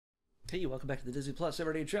Hey, welcome back to the Disney Plus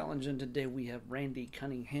Everyday Challenge, and today we have Randy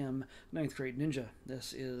Cunningham, ninth grade ninja.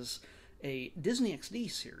 This is a Disney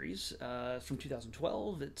XD series from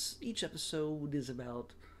 2012. Each episode is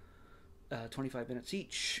about 25 minutes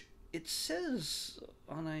each. It says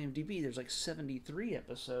on IMDb there's like 73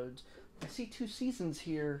 episodes. I see two seasons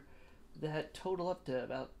here that total up to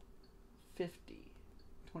about 50.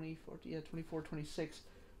 24, yeah, 24, 26.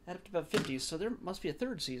 Add up to about 50. So there must be a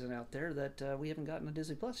third season out there that we haven't gotten on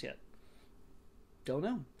Disney Plus yet. Don't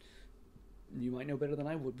know. You might know better than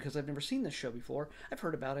I would because I've never seen this show before. I've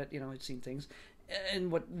heard about it, I've seen things.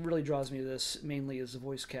 And what really draws me to this mainly is the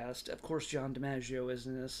voice cast. Of course, John DiMaggio is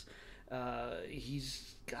in this. I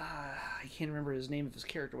can't remember his name of his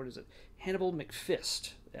character. What is it? Hannibal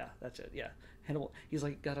McFist. Yeah, that's it. Yeah, Hannibal. He's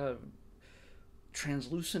like got a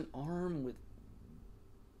translucent arm with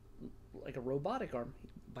like a robotic arm.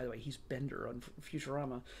 By the way, he's Bender on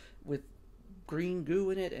Futurama with green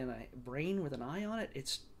goo in it and a brain with an eye on it.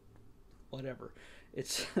 It's whatever.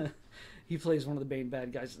 It's he plays one of the main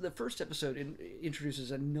bad guys. The first episode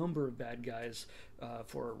introduces a number of bad guys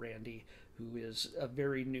for Randy, who is a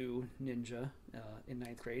very new ninja in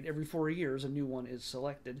ninth grade. Every 4 years, a new one is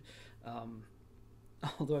selected.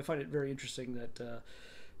 Although I find it very interesting that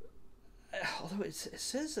although it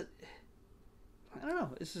says that I don't know,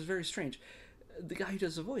 this is very strange. The guy who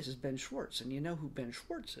does the voice is Ben Schwartz, and you know who Ben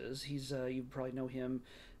Schwartz is. He's you probably know him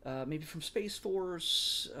maybe from Space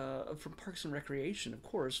Force, from Parks and Recreation, of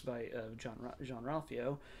course, by John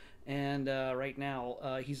Ralphio, and right now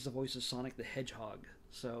he's the voice of Sonic the Hedgehog.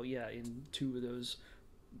 So yeah, in two of those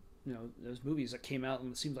those movies that came out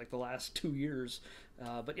in it seems like the last 2 years,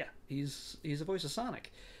 but yeah, he's the voice of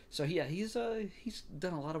Sonic. So yeah, he's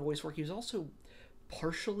done a lot of voice work. He was also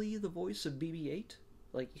partially the voice of BB-8.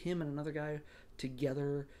 Like him and another guy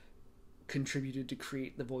together contributed to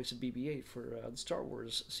create the voice of BB-8 for the Star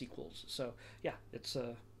Wars sequels. So yeah, it's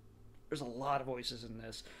there's a lot of voices in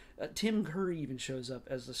this. Tim Curry even shows up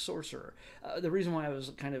as the sorcerer. The reason why I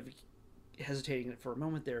was kind of hesitating for a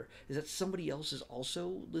moment there is that somebody else is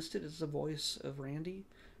also listed as the voice of Randy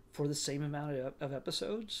for the same amount of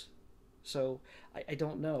episodes. So I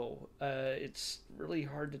don't know. It's really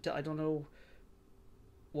hard to tell. I don't know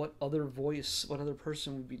what other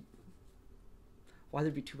person would be, why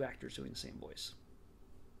there'd be two actors doing the same voice.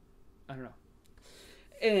 I don't know.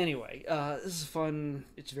 Anyway, this is fun.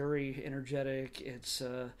 It's very energetic. It's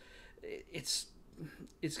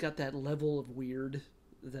got that level of weird,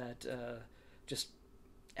 that just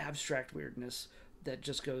abstract weirdness that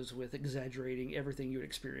just goes with exaggerating everything you would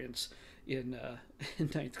experience in in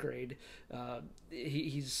ninth grade.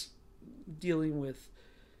 He's dealing with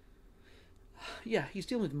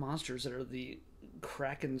monsters that are the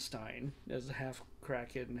Krakenstein, as half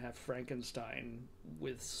Kraken, half Frankenstein,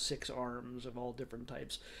 with 6 arms of all different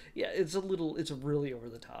types. Yeah, it's really over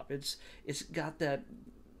the top. It's got that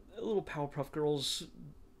little Powerpuff Girls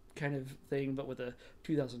kind of thing, but with a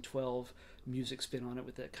 2012 music spin on it,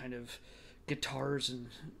 with that kind of guitars and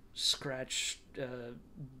scratch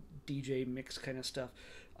DJ mix kind of stuff.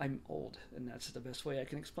 I'm old, and that's the best way I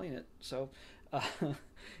can explain it. So,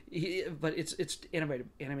 but it's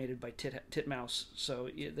animated by Titmouse. So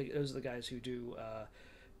those are the guys who do.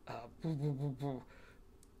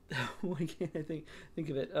 Why can't I think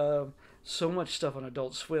of it? So much stuff on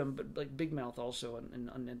Adult Swim, but like Big Mouth also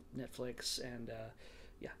on Netflix, and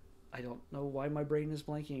yeah, I don't know why my brain is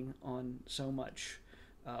blanking on so much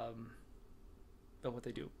of what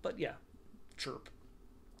they do, but yeah, Chirp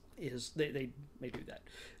is they do that.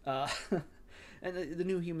 And the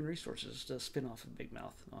new Human Resources, the spin-off of Big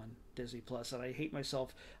Mouth on Disney Plus, and I hate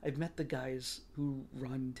myself. I've met the guys who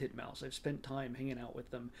run Titmouse. I've spent time hanging out with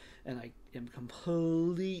them, and I am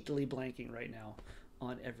completely blanking right now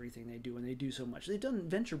on everything they do, and they do so much. They've done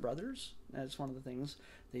Venture Brothers. That's one of the things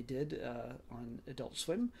they did on Adult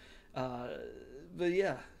Swim. But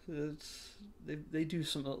yeah, they do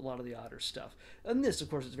a lot of the odder stuff. And this, of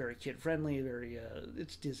course, is very kid friendly.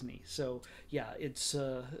 It's Disney, so yeah, it's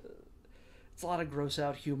a lot of gross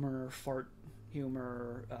out humor, fart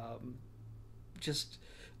humor, just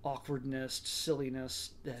awkwardness,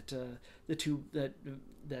 silliness that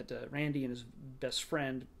Randy and his best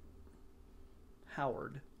friend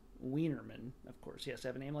Howard Wienerman, of course, he has to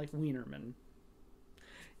have a name like Wienerman.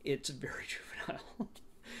 It's very juvenile.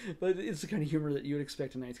 But it's the kind of humor that you would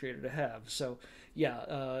expect a ninth grader to have. So,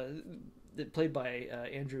 yeah, played by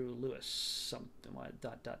Andrew Lewis, something,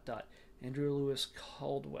 Andrew Lewis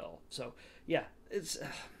Caldwell. So, yeah,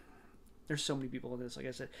 there's so many people in this. Like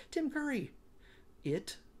I said, Tim Curry, he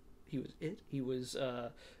was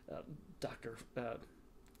Dr.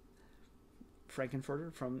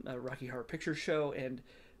 Frankenfurter from Rocky Horror Picture Show, and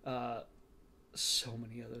Uh, so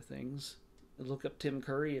many other things. Look up Tim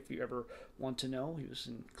Curry if you ever want to know. He was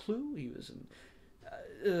in Clue. He was in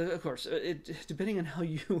of course, depending on how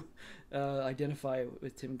you identify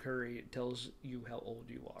with Tim Curry, it tells you how old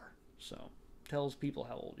you are. So, tells people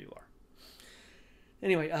how old you are.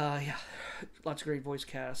 Anyway, yeah, lots of great voice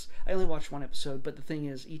casts. I only watched one episode, but the thing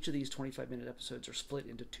is, each of these 25-minute episodes are split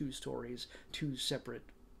into two stories, two separate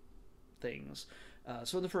things.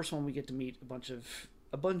 So in the first one, we get to meet a bunch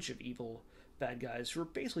of evil bad guys who are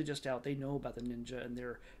basically just out. They know about the ninja, and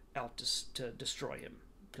they're out to destroy him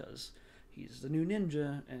because he's the new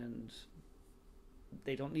ninja, and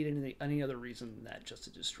they don't need any other reason than that, just to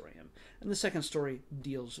destroy him. And the second story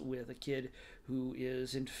deals with a kid who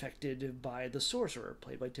is infected by the sorcerer,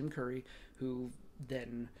 played by Tim Curry, who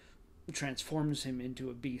then transforms him into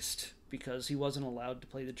a beast because he wasn't allowed to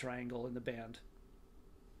play the triangle in the band.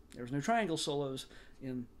 There was no triangle solos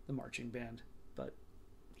in the marching band, but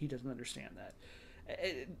he doesn't understand that.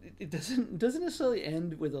 It doesn't necessarily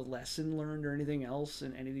end with a lesson learned or anything else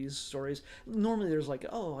in any of these stories. Normally there's like,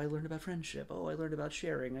 oh, I learned about friendship, oh, I learned about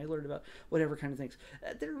sharing, I learned about whatever kind of things.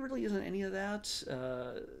 There really isn't any of that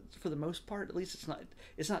for the most part. At least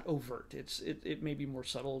it's not overt. It may be more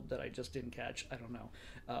subtle that I just didn't catch. I don't know,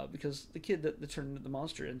 because the kid that turned into the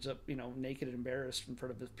monster ends up naked and embarrassed in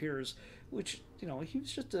front of his peers, which he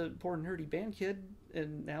was just a poor nerdy band kid,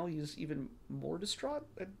 and now he's even more distraught.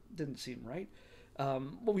 That didn't seem right.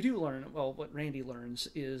 What we do learn, well, what Randy learns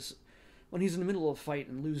is when he's in the middle of a fight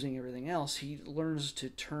and losing everything else, he learns to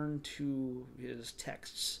turn to his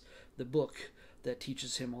texts, the book that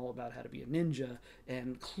teaches him all about how to be a ninja,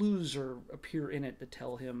 and clues appear in it to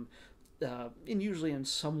tell him, usually in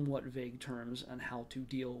somewhat vague terms, on how to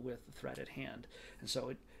deal with the threat at hand. And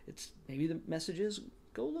so it's maybe the message is,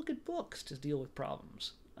 go look at books to deal with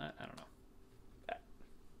problems. I don't know.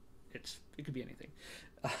 It could be anything.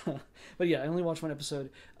 But yeah, I only watched one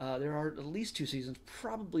episode. There are at least 2 seasons,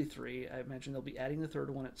 probably 3. I imagine they'll be adding the third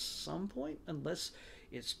one at some point, unless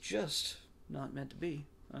it's just not meant to be.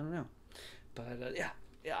 I don't know. But yeah,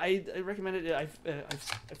 I recommend it. I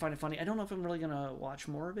find it funny. I don't know if I'm really gonna watch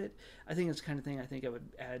more of it. I think it's the kind of thing I think I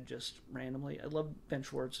would add just randomly. I love Ben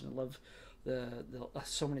Schwartz, and I love the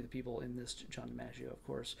so many of the people in this. John DiMaggio, of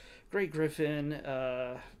course, Greg Griffin.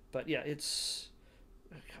 But yeah, it's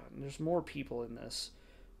God, there's more people in this.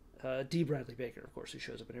 D. Bradley Baker, of course, who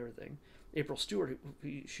shows up in everything. April Stewart,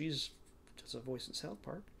 she's does a voice in South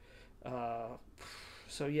Park.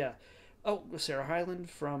 So yeah. Oh, Sarah Hyland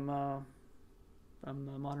from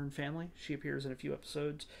Modern Family. She appears in a few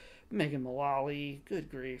episodes. Megan Mullally,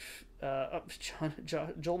 good grief. Joel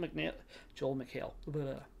McHale.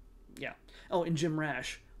 But yeah. Oh, and Jim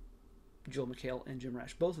Rash. Joel McHale and Jim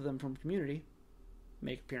Rash, both of them from Community,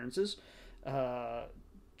 make appearances.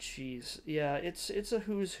 Jeez, yeah, it's a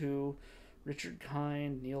who's who. Richard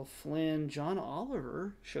Kind, Neil Flynn, John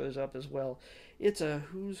Oliver shows up as well. It's a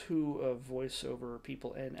who's who of voiceover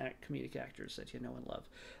people and comedic actors that you know and love.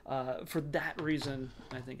 For that reason,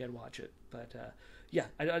 I think I'd watch it. But yeah,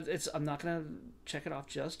 I'm not gonna check it off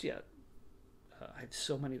just yet. I have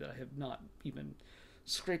so many that I have not even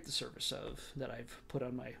scraped the surface of that I've put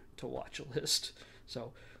on my to watch list.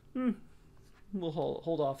 So we'll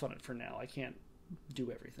hold off on it for now. I can't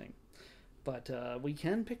do everything, but we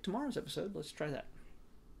can pick tomorrow's episode. Let's try that.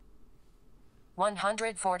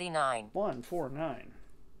 149. 149.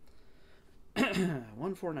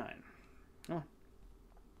 149. Oh.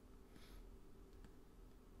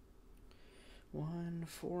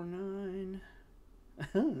 149.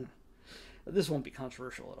 This won't be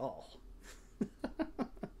controversial at all.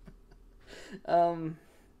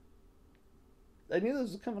 I knew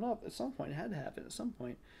this was coming up at some point. It had to happen at some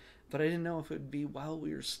point. But I didn't know if it would be while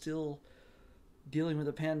we were still dealing with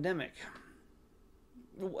a pandemic.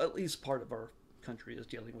 Well, at least part of our country is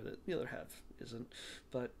dealing with it. The other half isn't.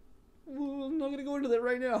 But I'm not going to go into that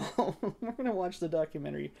right now. We're going to watch the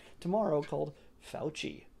documentary tomorrow called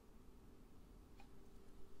Fauci.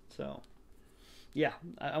 So, yeah.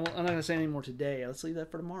 I'm not going to say any more today. Let's leave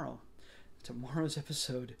that for tomorrow. Tomorrow's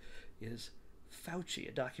episode is Fauci,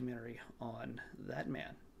 a documentary on that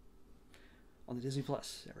man. On the Disney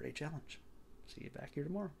Plus Everyday Challenge. See you back here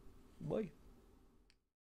tomorrow. Bye.